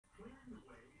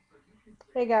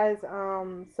Hey guys,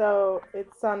 so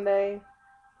it's Sunday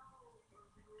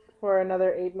for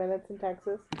another 8 minutes in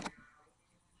Texas.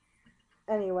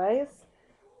 Anyways,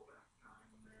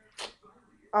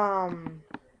 um,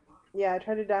 yeah, I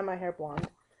tried to dye my hair blonde.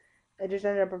 It just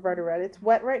ended up a brighter red. It's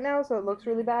wet right now, so it looks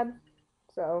really bad.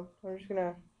 So I'm just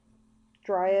gonna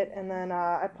dry it, and then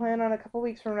I plan on a couple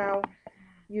weeks from now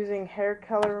using hair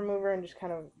color remover and just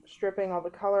kind of stripping all the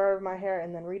color out of my hair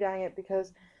and then re-dyeing it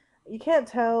because you can't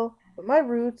tell, but my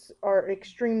roots are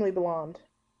extremely blonde.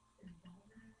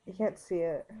 You can't see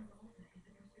it.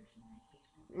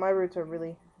 My roots are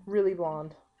really, really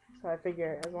blonde. So I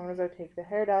figure as long as I take the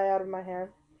hair dye out of my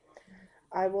hair,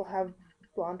 I will have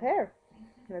blonde hair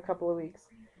in a couple of weeks.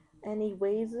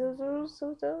 Anyways, those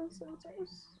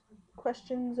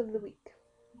questions of the week.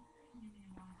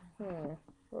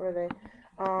 What are they?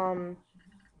 Um,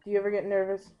 do you ever get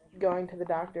nervous going to the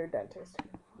doctor or dentist?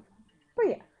 But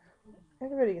yeah,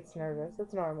 everybody gets nervous.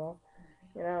 It's normal.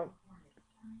 You know,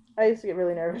 I used to get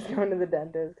really nervous going to the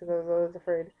dentist because I was always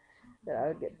afraid that I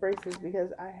would get braces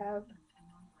because I have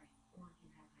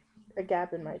a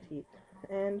gap in my teeth.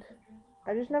 And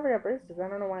I just never got braces. I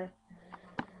don't know why.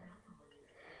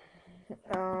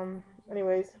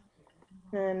 Anyways,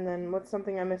 and then what's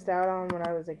something I missed out on when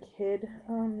I was a kid?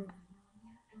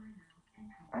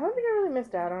 I don't think I really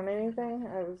missed out on anything.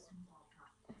 I was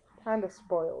kind of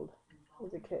spoiled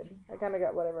as a kid. I kind of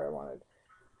got whatever I wanted.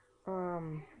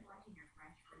 Um,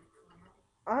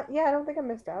 yeah, I don't think I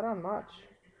missed out on much.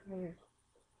 I mean,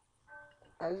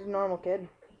 I was a normal kid.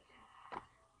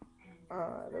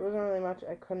 There wasn't really much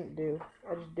I couldn't do.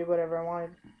 I just did whatever I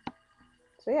wanted.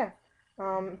 So yeah,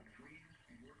 um,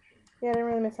 yeah, I didn't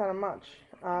really miss out on much.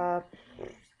 Uh,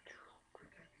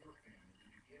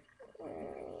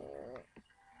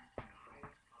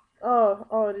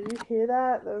 oh, did you hear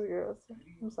that? That was gross.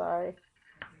 I'm sorry.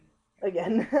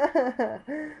 Again.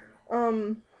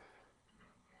 um,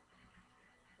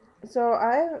 so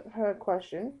I have a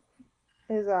question.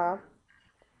 Is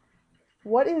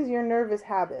what is your nervous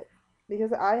habit?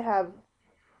 Because I have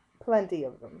plenty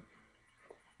of them.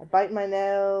 I bite my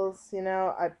nails,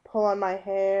 I pull on my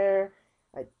hair,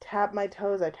 I tap my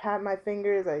toes, I tap my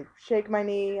fingers, I shake my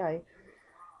knee,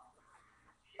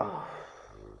 oh,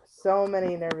 so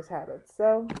many nervous habits.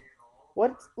 So,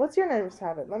 what's your nervous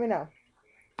habit? Let me know.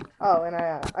 Oh, and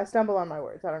I stumble on my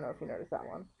words. I don't know if you noticed that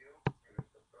one.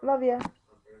 Love ya.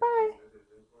 Bye.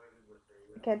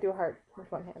 I can't do a heart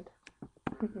with one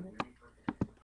hand.